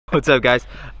What's up, guys?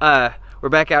 We're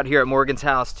back out here at Morgan's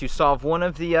house to solve one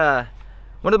of the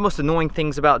most annoying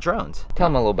things about drones. Tell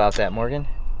them a little about that, Morgan.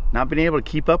 Not being able to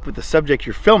keep up with the subject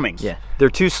you're filming. Yeah, they're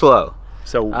too slow.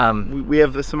 So we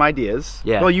have some ideas.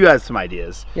 Yeah. Well, you have some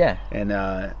ideas. Yeah. And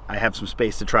I have some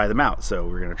space to try them out, so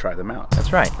we're gonna try them out.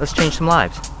 That's right. Let's change some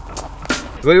lives.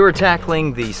 The way we're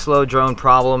tackling the slow drone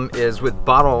problem is with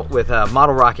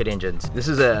model rocket engines. This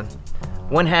is a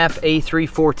 1/2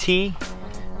 A34T,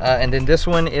 and then this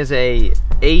one is a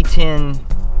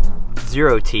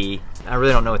A10-0T. I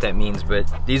really don't know what that means,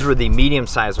 but these were the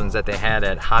medium-sized ones that they had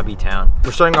at Hobbytown.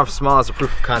 We're starting off small as a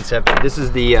proof of concept. This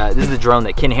is the drone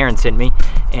that Ken Heron sent me,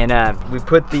 and we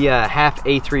put the 1/2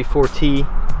 A34T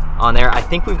on there. I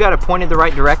think we've got it pointed the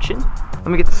right direction. Let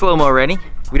me get the slow-mo ready.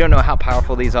 We don't know how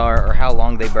powerful these are or how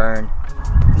long they burn.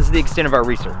 This is the extent of our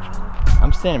research.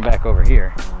 I'm standing back over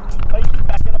here.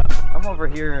 I'm over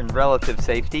here in relative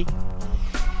safety.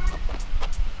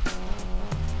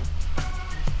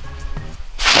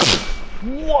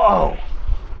 Whoa!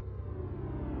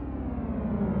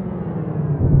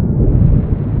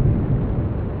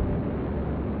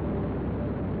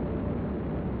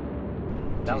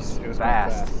 That was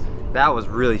fast. That was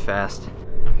really fast.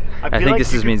 I think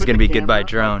this means it's gonna be a goodbye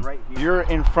drone. Right, you're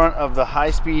in front of the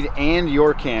high speed and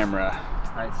your camera.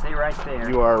 All right, stay right there.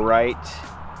 You are right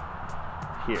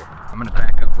here. I'm gonna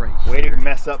back up right here. Way to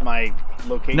mess up my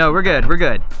location. No, we're good, we're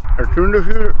good. As soon as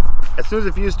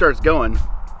the fuse starts going,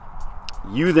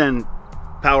 you then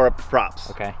power up the props.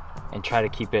 Okay, and try to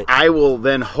keep it. I will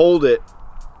then hold it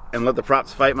and let the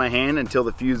props fight my hand until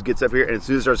the fuse gets up here, and as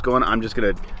soon as it starts going, I'm just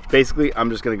gonna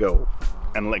go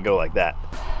and let go like that.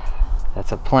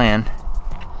 That's a plan.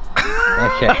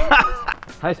 Okay.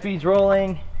 High speed's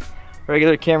rolling,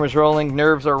 regular camera's rolling,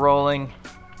 nerves are rolling.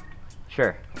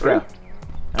 Sure. Yeah.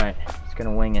 All right, just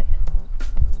gonna wing it.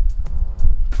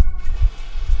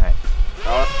 All right.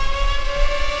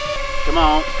 Come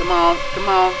on, come on, come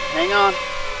on, hang on.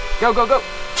 Go, go, go.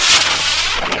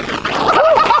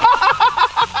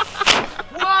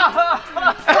 Whoa! Oh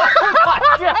my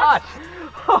gosh!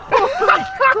 Holy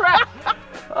crap!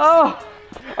 Oh,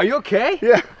 are you okay?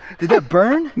 Yeah. Did that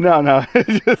burn? No,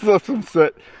 it just left some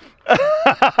soot.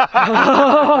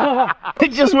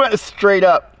 It just went straight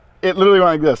up. It literally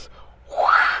went like this.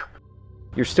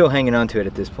 You're still hanging on to it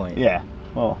at this point. Yeah.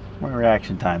 Well, my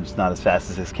reaction time's not as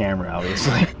fast as this camera,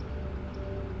 obviously.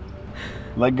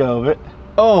 Let go of it.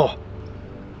 Oh,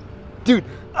 dude.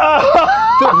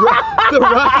 The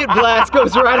rocket blast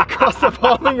goes right across the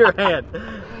palm of your hand.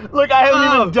 Look, I haven't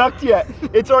even ducked yet.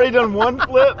 It's already done 1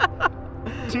 flip,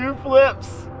 2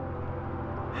 flips.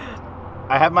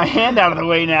 I have my hand out of the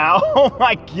way now. Oh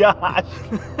my gosh.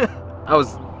 I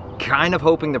was kind of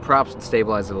hoping the props would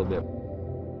stabilize a little bit.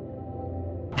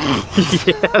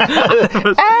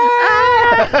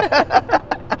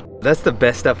 That's the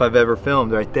best stuff I've ever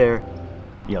filmed right there.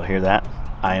 You'll hear that?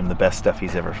 I am the best stuff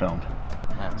he's ever filmed.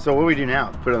 So what do we do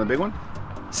now? Put it on the big one?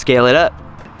 Scale it up.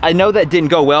 I know that didn't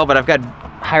go well, but I've got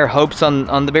higher hopes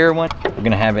on the bigger one. We're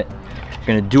gonna have it, we're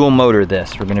gonna dual motor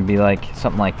this. We're gonna be like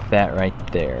something like that right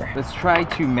there. Let's try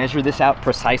to measure this out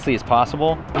precisely as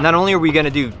possible. Not only are we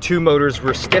gonna do 2 motors,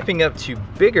 we're stepping up to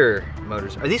bigger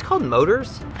motors. Are these called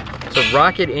motors? It's a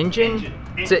rocket engine?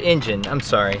 It's an engine, I'm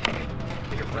sorry.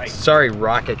 Sorry,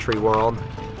 rocketry world.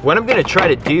 What I'm gonna try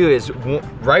to do is,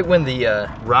 right when the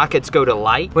rockets go to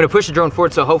light, I'm gonna push the drone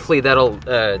forward, so hopefully that'll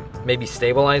maybe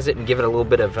stabilize it and give it a little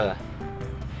bit of All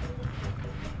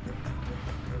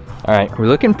right, we're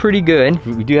looking pretty good.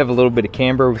 We do have a little bit of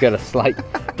camber. We've got a slight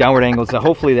downward angle, so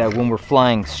hopefully that when we're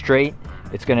flying straight,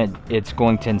 it's going to,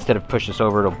 instead of push us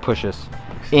over, it'll push us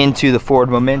into the forward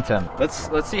momentum.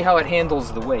 Let's see how it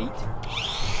handles the weight.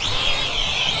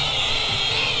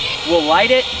 We'll light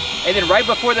it, and then right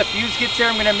before the fuse gets there,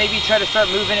 I'm gonna maybe try to start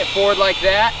moving it forward like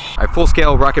that. All right, full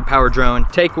scale rocket power drone,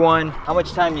 take 1. How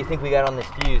much time do you think we got on this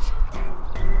fuse?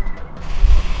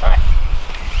 All right.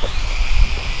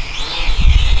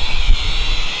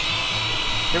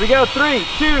 Here we go, 3,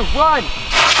 2, 1.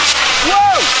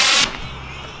 Whoa!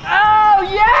 Oh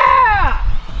yeah!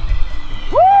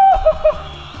 Woo!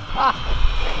 Ah,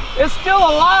 it's still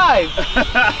alive!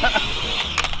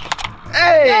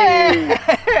 Hey!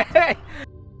 Hey!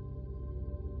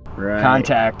 Right.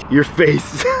 Contact. Your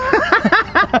face.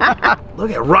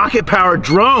 Look at rocket powered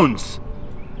drones.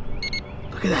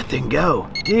 Look at that thing go.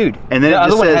 Dude, and then the it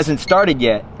other one says, hasn't started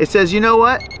yet. It says, you know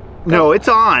what? No, it's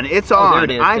on. It's on.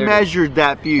 There it is, I measured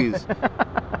that fuse.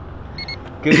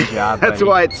 Good job, That's buddy.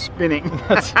 why it's spinning.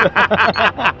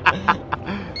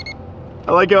 I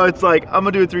like how it's like, I'm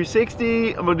gonna do a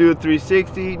 360, I'm gonna do a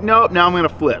 360. Nope, now I'm gonna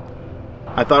flip.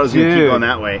 I thought it was gonna keep going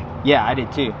that way. Yeah, I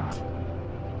did too.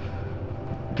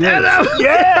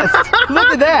 Yes! Look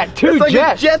at that, two It's like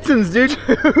jets. the Jetsons, dude.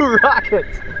 Two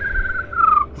rockets.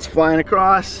 It's flying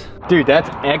across. Dude, that's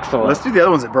excellent. Let's do the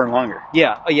other ones that burn longer.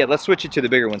 Yeah, oh yeah, let's switch it to the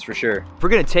bigger ones for sure. If we're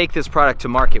gonna take this product to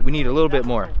market, we need a little bit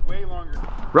more. Way longer.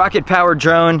 Rocket powered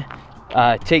drone,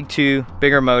 take 2,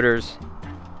 bigger motors.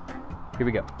 Here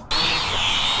we go.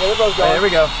 Yeah, they're both going. There we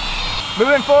go.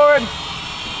 Moving forward.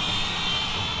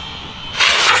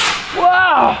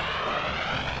 Wow!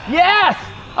 Yes!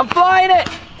 I'm flying it!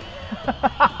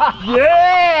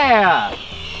 Yeah!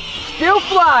 Still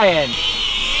flying!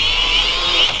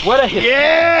 What a hit.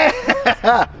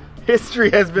 Yeah!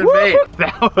 History has been made.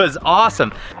 That was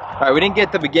awesome. All right, we didn't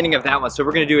get the beginning of that one, so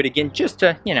we're gonna do it again just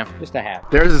to, you know, just to have.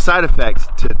 There's a side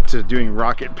effect to doing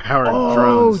rocket powered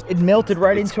drones. It melted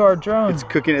right into our drone. It's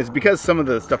cooking. It's because some of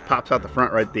the stuff pops out the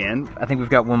front right at the end. I think we've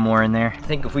got one more in there. I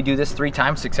think if we do this 3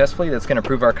 times successfully, that's gonna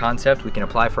prove our concept. We can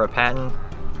apply for a patent.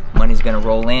 Money's gonna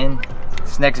roll in.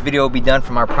 This next video will be done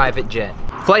from our private jet.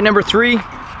 Flight number 3.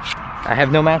 I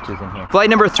have no matches in here. Flight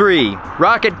number 3,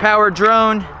 rocket powered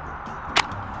drone.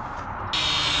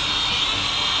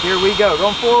 Here we go,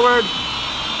 going forward.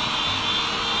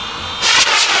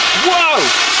 Whoa!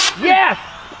 Yes!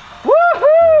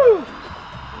 Woohoo!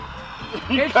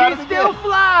 And she still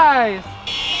flies!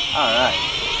 All right.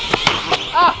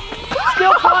 Ah!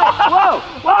 Still flying!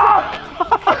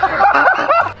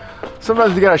 Whoa!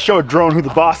 Sometimes you gotta show a drone who the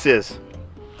boss is.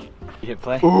 You hit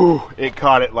play? Ooh, it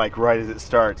caught it like right as it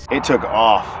starts. It took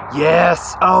off.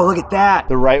 Yes! Oh, look at that!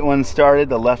 The right one started,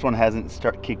 the left one hasn't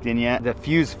kicked in yet. The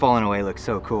fuse falling away looks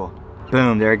so cool.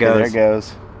 Boom, there it goes. Yeah, there it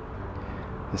goes.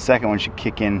 The second one should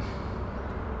kick in.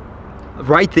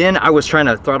 Right then, I was trying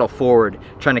to throttle forward,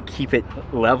 trying to keep it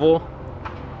level.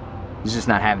 It's just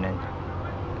not happening.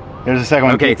 There's the second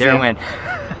one. Okay, there it in. went.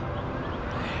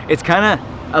 It's kind of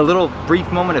a little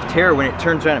brief moment of terror when it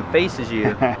turns around and faces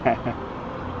you.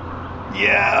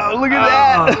 Yeah, look at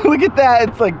that. Look at that.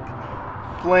 It's like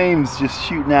flames just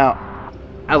shooting out.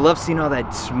 I love seeing all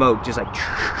that smoke, just like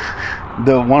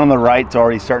The one on the right's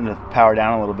already starting to power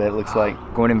down a little bit, it looks like.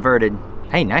 going inverted.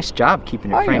 Hey, nice job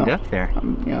keeping it framed up there.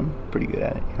 I'm pretty good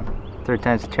at it. You know. 3rd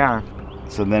time's the charm.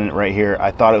 So then right here,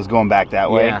 I thought it was going back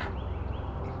that way. Yeah.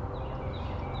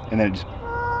 And then it just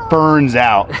burns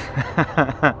out.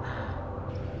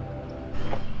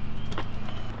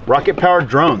 Rocket powered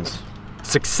drones.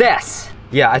 Success!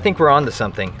 Yeah, I think we're on to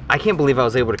something. I can't believe I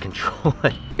was able to control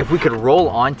it. If we could roll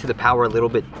onto the power a little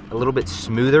bit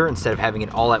smoother instead of having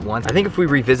it all at once. I think if we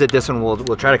revisit this one, we'll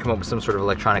try to come up with some sort of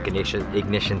electronic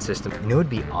ignition system. You know what'd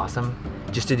be awesome?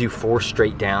 Just to do 4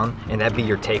 straight down, and that'd be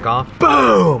your takeoff.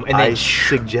 Boom! And then I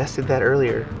suggested that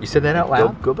earlier. You said that out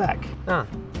loud? Go back. Oh,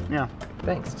 Yeah.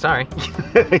 thanks. Sorry.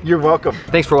 You're welcome.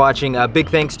 Thanks for watching. Big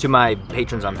thanks to my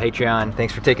patrons on Patreon.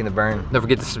 Thanks for taking the burn. Don't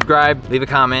forget to subscribe, leave a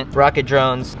comment. Rocket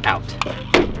Drones out.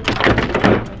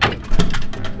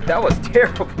 That was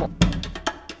terrible.